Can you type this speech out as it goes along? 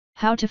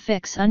How to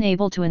fix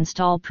unable to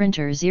install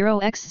printer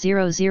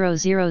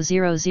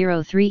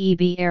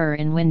 0x000003eb error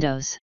in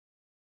Windows.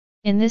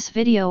 In this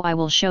video I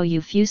will show you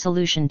few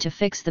solution to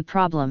fix the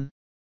problem.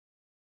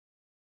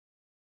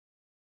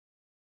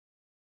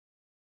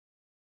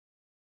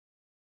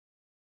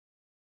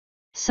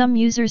 Some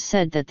users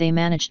said that they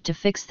managed to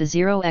fix the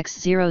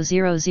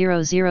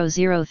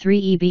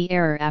 0x000003eb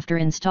error after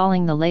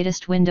installing the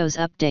latest Windows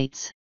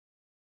updates.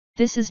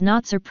 This is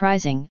not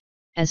surprising,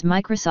 as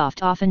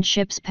Microsoft often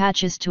ships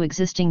patches to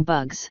existing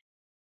bugs.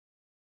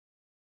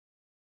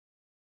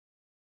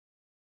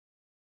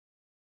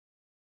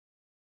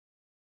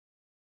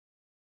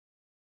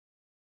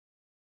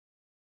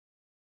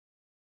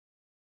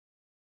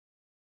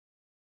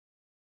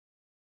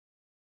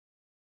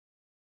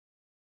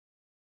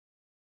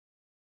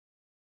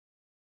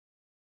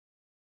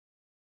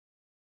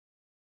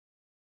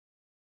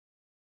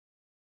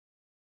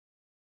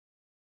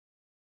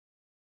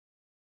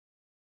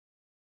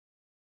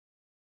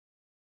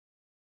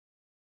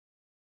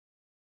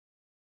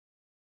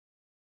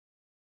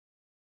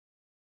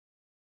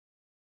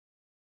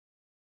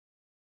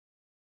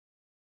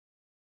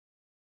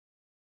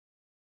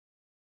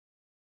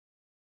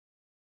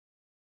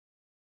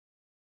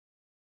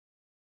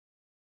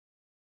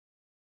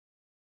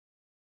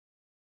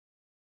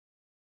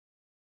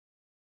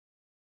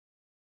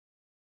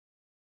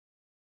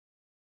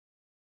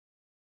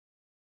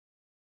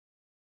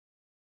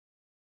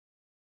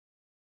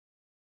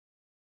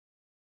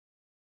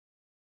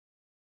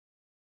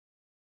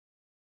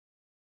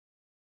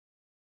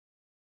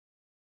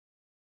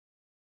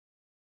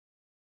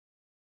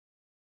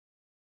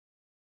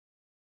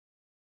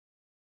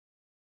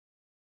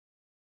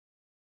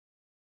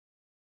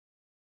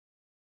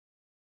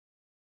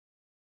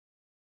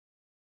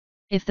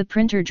 If the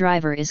printer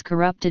driver is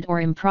corrupted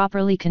or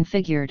improperly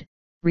configured,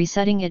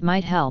 resetting it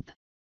might help.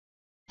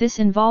 This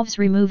involves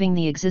removing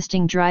the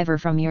existing driver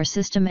from your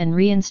system and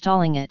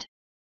reinstalling it.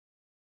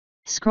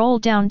 Scroll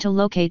down to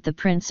locate the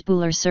print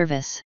spooler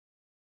service.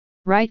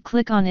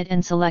 Right-click on it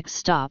and select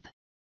Stop.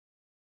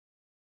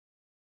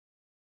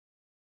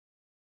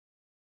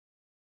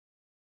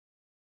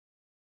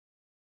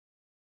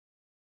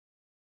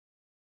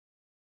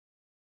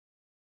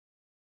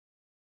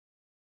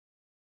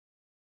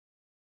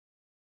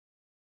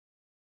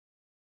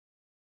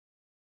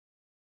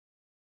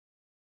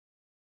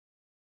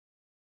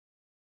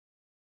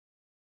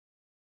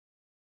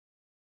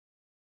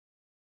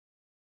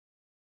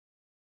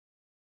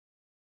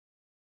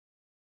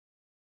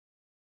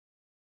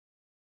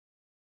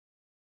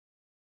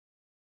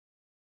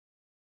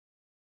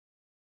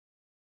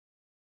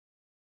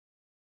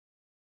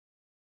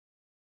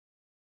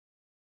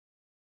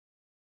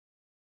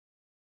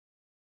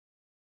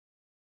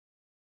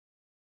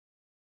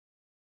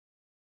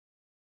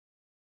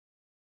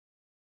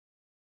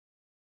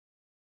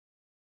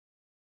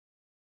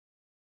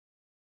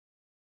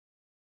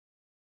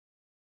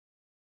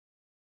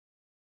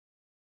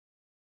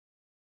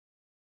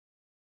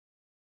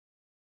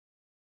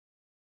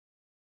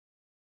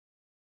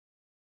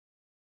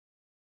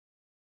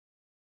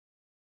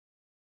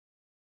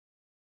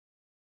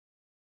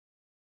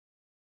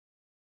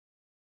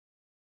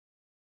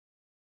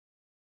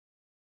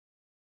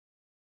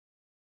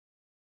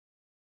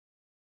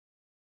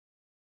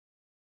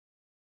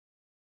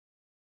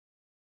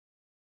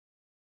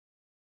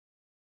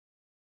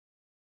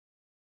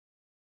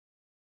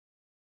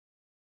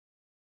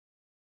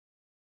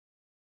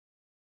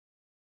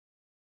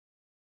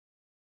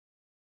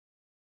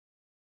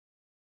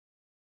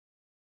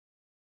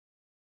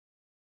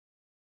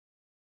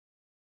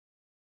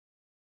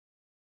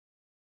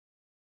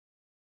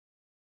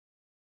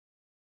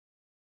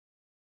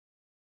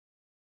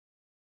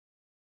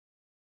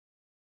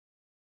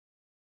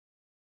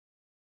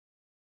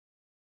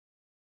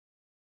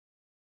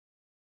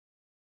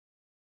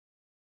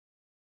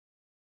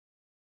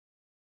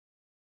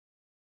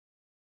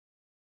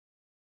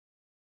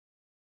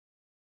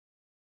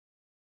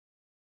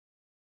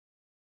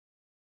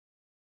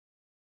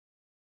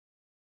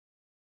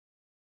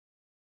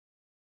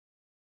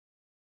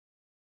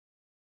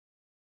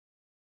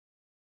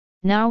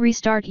 Now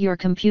restart your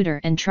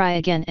computer and try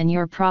again and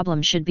your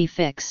problem should be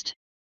fixed.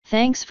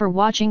 Thanks for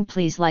watching.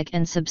 Please like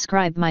and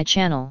subscribe my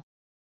channel.